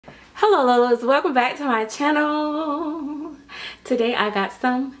Hello Lolas, welcome back to my channel. Today I got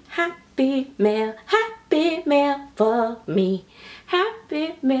some happy mail for me.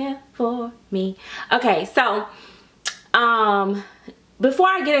 Happy mail for me. Okay, so before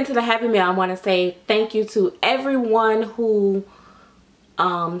I get into the happy mail, I want to say thank you to everyone who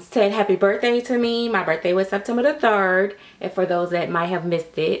said happy birthday to me. My birthday was September the 3rd, and for those that might have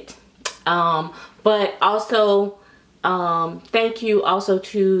missed it. But also thank you also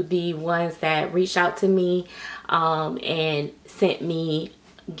to the ones that reached out to me and sent me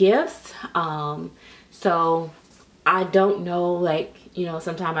gifts. So I don't know, like, you know,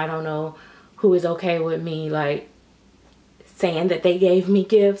 sometimes I don't know who is okay with me like saying that they gave me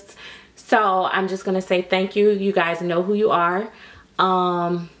gifts. So I'm just gonna say thank you. You guys know who you are.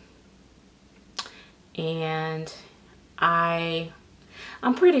 And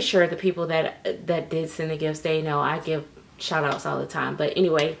I'm pretty sure the people that did send the gifts, they know I give shout outs all the time. But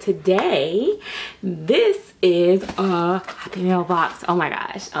anyway, today this is a happy mail box. Oh my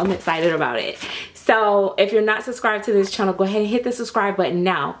gosh, I'm excited about it. So if you're not subscribed to this channel, go ahead and hit the subscribe button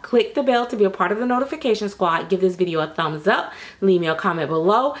now. Click the bell to be a part of the notification squad. Give this video a thumbs up. Leave me a comment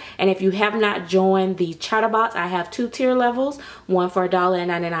below. And if you have not joined the Chatterbox, I have 2 tier levels. One for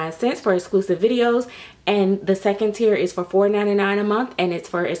 $1.99 for exclusive videos. And the second tier is for $4.99 a month. And it's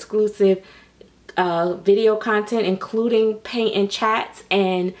for exclusive video content, including paint and chats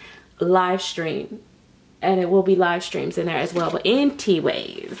and live stream. And it will be live streams in there as well, but in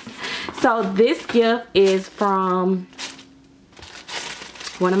T-ways. So this gift is from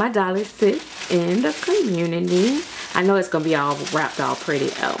one of my dolly sis in the community. I know it's gonna be all wrapped all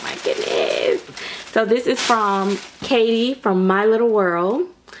pretty. Oh my goodness. So this is from Katie from My Little World.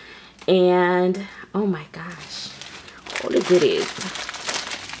 And oh my gosh, all the goodies.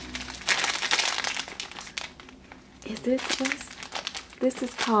 Is this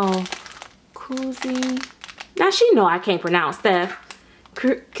is called Kuzi. Now she know I can't pronounce stuff.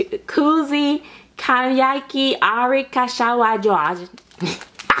 Kuzi Kayaki Ari Kashawa George.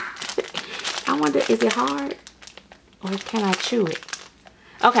 I wonder, is it hard or can I chew it?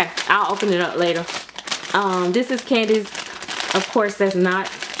 Okay, I'll open it up later. This is candies. Of course, that's not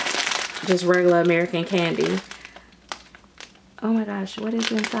just regular American candy. Oh my gosh, what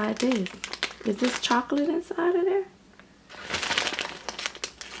is inside this? Is this chocolate inside of there?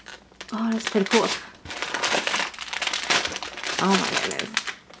 Oh, that's pretty cool. Oh my goodness.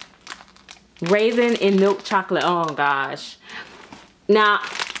 Raisin and milk chocolate. Oh gosh. Now,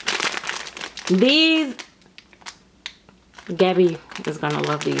 these, Gabby is gonna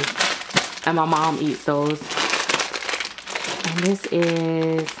love these. And my mom eats those. And this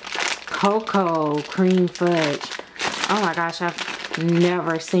is cocoa cream fudge. Oh my gosh, I've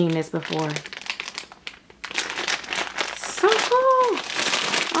never seen this before. So cool.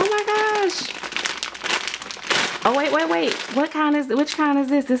 Oh my gosh. Oh wait. What kind is, which kind is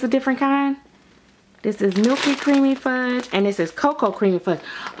this? This is a different kind? This is milky creamy fudge and this is cocoa creamy fudge.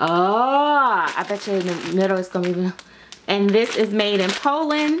 Oh, I bet you in the middle it's gonna be, and this is made in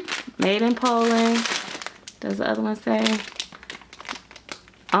Poland. Made in Poland. Does the other one say?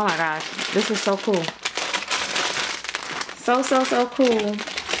 Oh my gosh, this is so cool. So cool.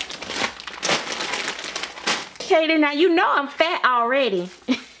 Katie, now you know I'm fat already.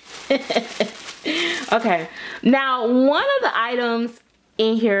 Okay, now one of the items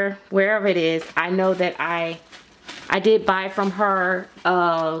in here, wherever it is, I know that I did buy from her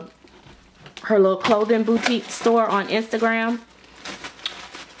her little clothing boutique store on Instagram.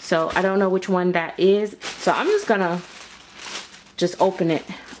 So I don't know which one that is. So I'm just gonna open it.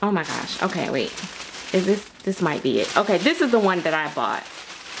 Oh my gosh. Okay, wait. Is this might be it. Okay, this is the one that I bought.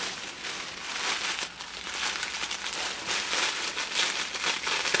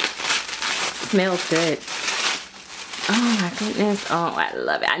 Smells good. Oh my goodness. Oh, I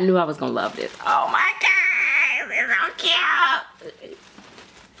love it. I knew I was gonna love this. Oh my god, it's so cute.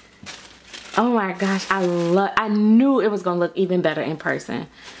 Oh my gosh, I knew it was gonna look even better in person.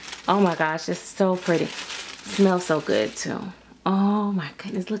 Oh my gosh, it's so pretty. Smells so good too. Oh my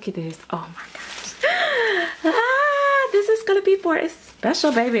goodness, look at this. Oh my gosh. Ah, this is gonna be for a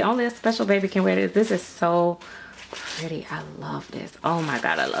special baby. Only a special baby can wear this. This is so pretty. I love this. Oh my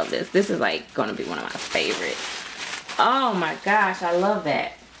god, I love this. This is like gonna be one of my favorites. Oh my gosh, I love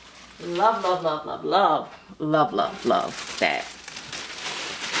that. Love that.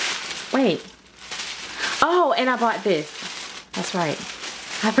 Wait. Oh, and I bought this. That's right.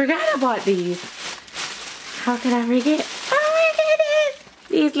 I forgot I bought these. How could I forget? Oh my goodness.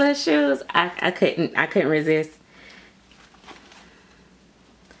 These little shoes. I couldn't resist.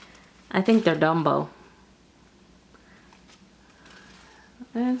 I think they're Dumbo.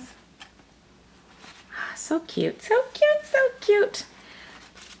 So cute, so cute, so cute.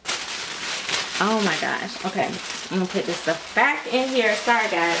 Oh my gosh. Okay, I'm gonna put this stuff back in here. Sorry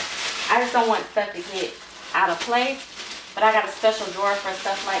guys, I just don't want stuff to get out of place. But I got a special drawer for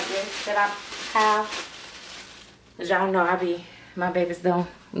stuff like this that I have. Cause y'all know my babies don't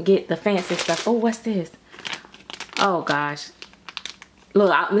get the fancy stuff. Oh, what's this? Oh gosh.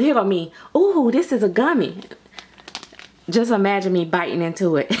 Look, here go me. Ooh, this is a gummy. Just imagine me biting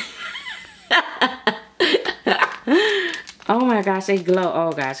into it. Oh my gosh, they glow.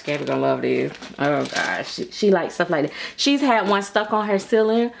 Oh gosh, Gabby gonna love these. Oh gosh, she likes stuff like that. She's had one stuck on her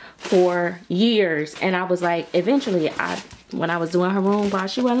ceiling for years, and I was like, eventually, when I was doing her room while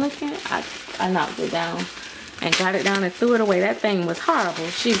she wasn't looking, I knocked it down and got it down and threw it away. That thing was horrible.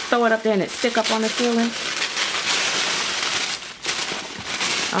 She'd throw it up there and it'd stick up on the ceiling.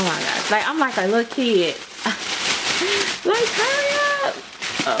 Oh my gosh, like I'm like a little kid. Like, hurry up.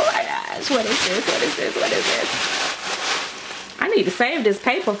 Oh my gosh, what is this? What is this? What is this? I need to save this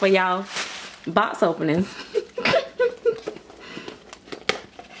paper for y'all box openings.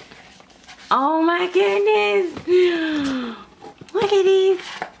 Oh my goodness. Look at these.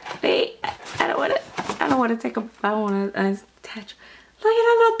 Wait, I don't want to take a, I want to attach. Look at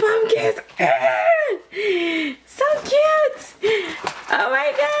the little pumpkins. So cute. Oh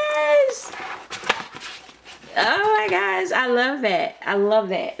my gosh. Oh my gosh, I love that. I love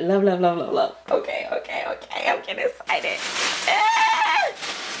that. Love, love, love, love, love. Okay, okay, okay. I'm getting excited. Ah!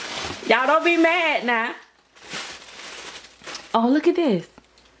 Y'all don't be mad now. Oh, look at this.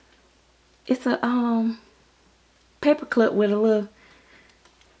 It's a paper clip with a little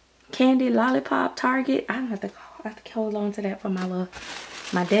candy lollipop Target. I have to hold on to that for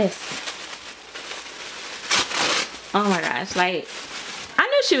my desk. Oh my gosh, like I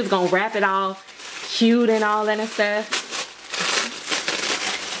knew she was gonna wrap it all cute and all that and stuff.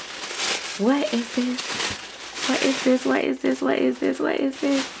 What is this? What is this? What is this? What is this? What is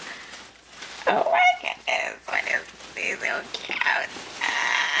this? Oh my goodness. What is this? So cute.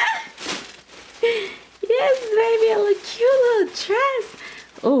 Ah. Yes, baby. A little cute little dress.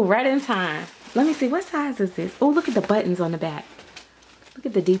 Oh, right in time. Let me see. What size is this? Oh, look at the buttons on the back. Look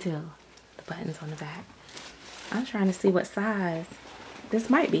at the detail. The buttons on the back. I'm trying to see what size. This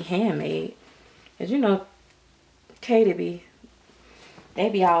might be handmade. Cause you know, Katie they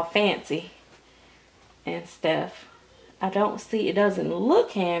be all fancy and stuff. I don't see, it doesn't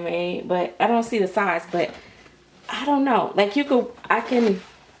look handmade, but I don't see the size, but I don't know. Like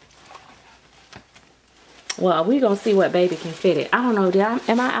well, we gonna see what baby can fit it. I don't know,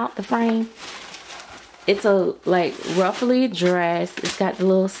 am I out the frame? It's a like ruffly dress. It's got the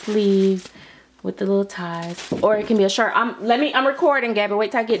little sleeves with the little ties. Or it can be a shirt. I'm recording, Gabby.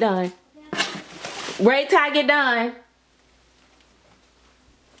 Wait till I get done. Wait till I get done.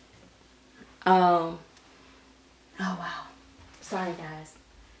 Oh wow. Sorry guys.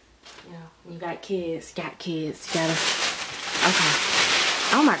 You know, when you got kids, you gotta, okay.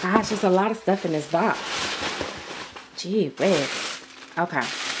 Oh my gosh, there's a lot of stuff in this box. Gee whiz. Okay.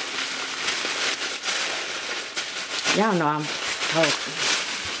 Y'all know I'm healthy.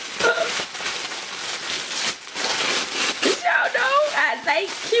 Y'all know I like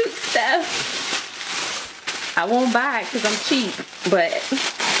cute stuff. I won't buy it because I'm cheap, but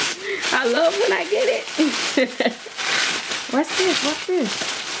I love when I get it. What's this? What's this?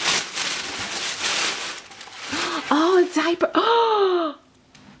 Oh, a diaper. Oh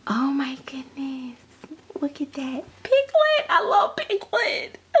my goodness. Look at that. Piglet. I love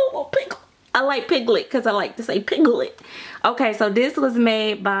Piglet. I love Piglet. I like Piglet because I like to say Piglet. Okay, so this was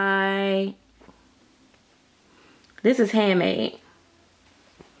made by, this is handmade.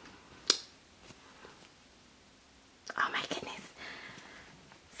 Oh my goodness.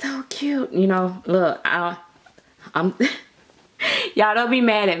 So cute. You know, look, I'm y'all don't be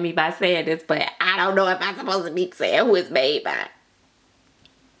mad at me by saying this, but I don't know if I'm supposed to be saying who it's made by.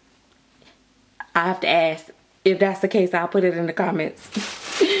 I have to ask. If that's the case, I'll put it in the comments.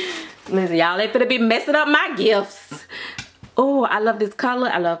 Listen, y'all ain't finna be messing up my gifts. Oh, I love this color.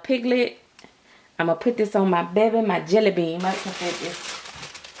 I love Piglet. I'm gonna put this on my baby, my jelly bean.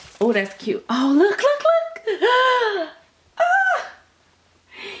 Oh, that's cute. Oh, look, look, look.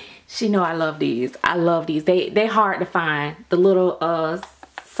 She know I love these. I love these. They hard to find. The little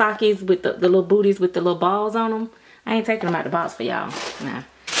sockies with the little booties with the little balls on them. I ain't taking them out the box for y'all. Nah.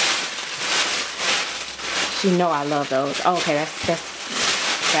 She know I love those. Oh, okay,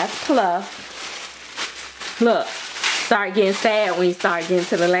 that's Pluff. Look, start getting sad when you start getting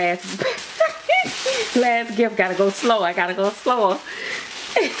to the last last gift. Gotta go slow. I gotta go slower.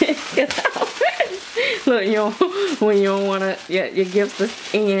 Look, when you don't wanna your gifts to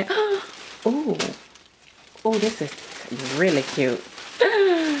end. Ooh, Oh, this is really cute.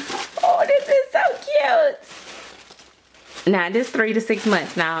 Oh, this is so cute. Now, this 3 to 6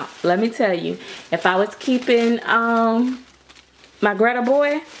 months. Now, let me tell you, if I was keeping my Greta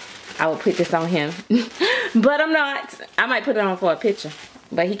boy, I would put this on him. But I'm not. I might put it on for a picture,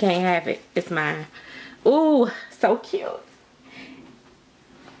 but he can't have it. It's mine. Ooh, so cute.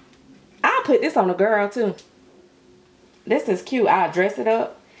 I'll put this on a girl too. This is cute. I'll dress it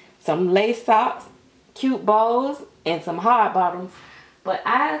up. Some lace socks, cute bows, and some hard bottoms. But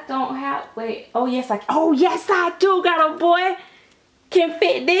I don't have, wait, oh yes I do got a boy. Can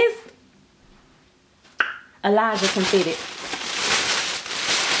fit this. Elijah can fit it.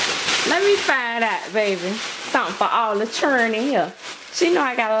 Let me find out, baby. Something for all the churn in here. She know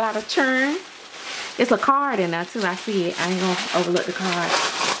I got a lot of churn. It's a card in there too. I see it. I ain't gonna overlook the card.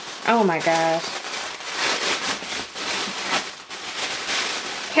 Oh my gosh.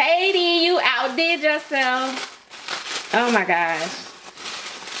 Katie, you outdid yourself. Oh my gosh.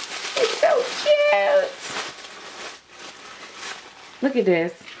 It's so cute. Look at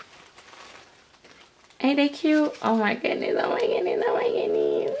this. Ain't they cute? Oh my goodness, oh my goodness, oh my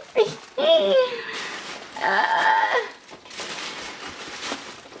goodness.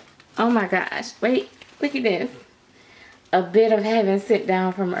 Oh my gosh, wait, look at this. A bit of heaven sent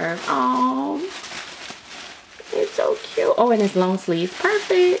down from earth. Oh, it's so cute. Oh, and it's long sleeves,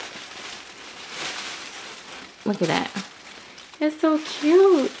 perfect. Look at that. It's so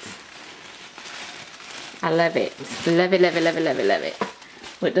cute. I love it. Love it, love it, love it, love it, love it.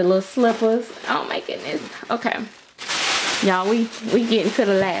 With the little slippers. Oh my goodness. Okay. Y'all, we getting to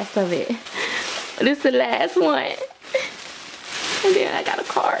the last of it. This is the last one. And then I got a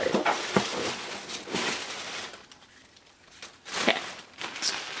card. Okay.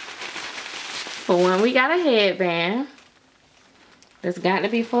 For one, we got a headband. It's got to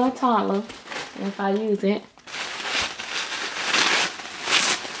be for a toddler if I use it.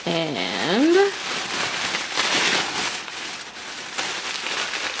 And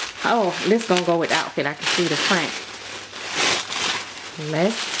oh, this gonna go with the outfit. I can see the print.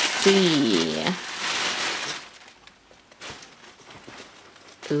 Let's see.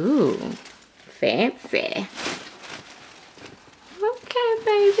 Ooh, fancy. Okay,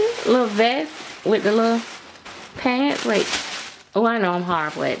 baby. Little vest with the little pants. Wait. Oh, I know I'm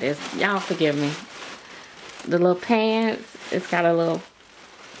horrible at this. Y'all forgive me. The little pants. It's got a little,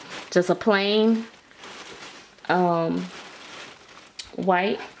 just a plain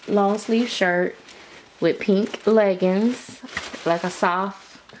white long sleeve shirt with pink leggings, like a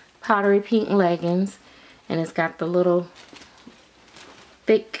soft powdery pink leggings, and it's got the little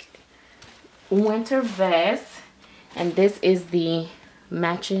thick winter vest, and this is the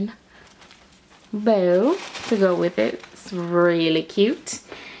matching bow to go with it. It's really cute.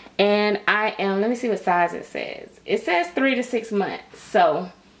 And I am, let me see what size it says. It says 3 to 6 months, so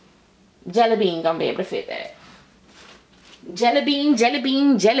Jelly Bean gonna be able to fit that. Jelly Bean, Jelly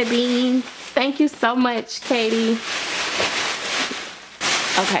Bean, Jelly Bean. Thank you so much, Katie.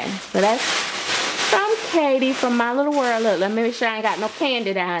 Okay, so that's from Katie from My Little World. Look, let me make sure I ain't got no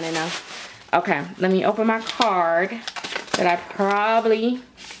candy down in there. Okay, let me open my card that I probably,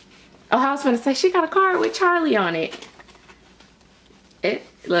 oh, I was gonna say she got a card with Charlie on it.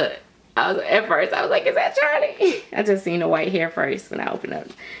 Look, at first I was like, is that Charlie? I just seen the white hair first when I opened up.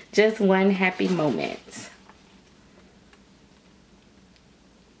 Just one happy moment.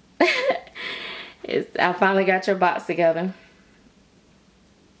 I finally got your box together.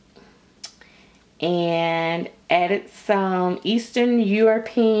 And added some Eastern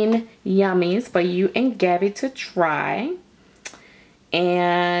European yummies for you and Gabby to try.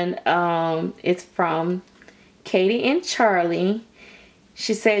 And it's from Katie and Charlie.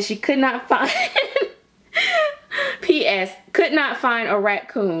 She said she could not find P.S. could not find a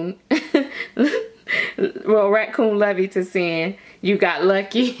raccoon. Well, raccoon Lovey to send. You got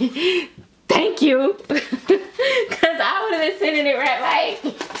lucky. Thank you. Because I would have been sending it right like.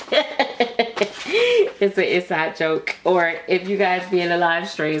 It's an inside joke. Or if you guys be in the live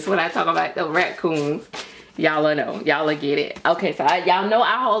streams when I talk about the raccoons, y'all will know. Y'all will get it. Okay, so y'all know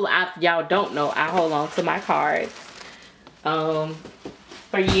y'all don't know, I hold on to my cards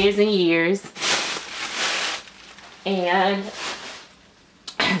for years and years. And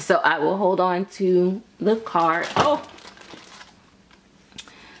so I will hold on to the card. Oh,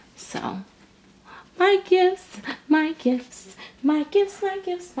 so my gifts, my gifts, my gifts, my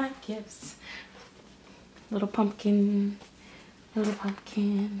gifts, my gifts. Little pumpkin, little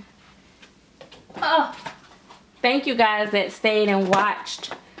pumpkin. Oh, thank you guys that stayed and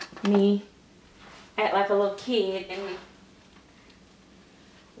watched me act like a little kid and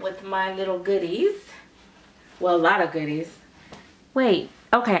with my little goodies. Well, a lot of goodies. Wait,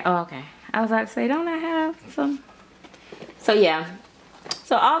 okay, oh, okay. I was about to say, don't I have some? So yeah,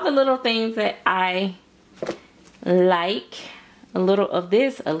 so all the little things that I like, a little of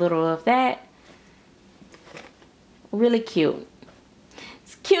this, a little of that. Really cute.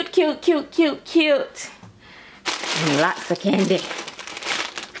 It's cute, cute, cute, cute, cute. And lots of candy.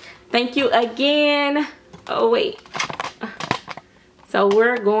 Thank you again. Oh, wait. So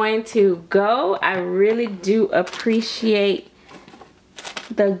we're going to go. I really do appreciate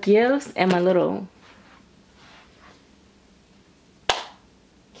the gifts and my little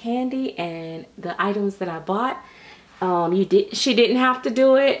candy and the items that I bought. She didn't have to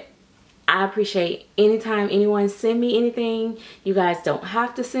do it. I appreciate anytime anyone send me anything. You guys don't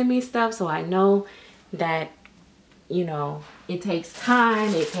have to send me stuff, so I know that, you know, it takes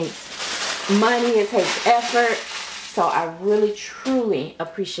time, it takes money, it takes effort. So I really, truly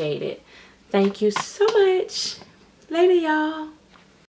appreciate it. Thank you so much. Later, y'all.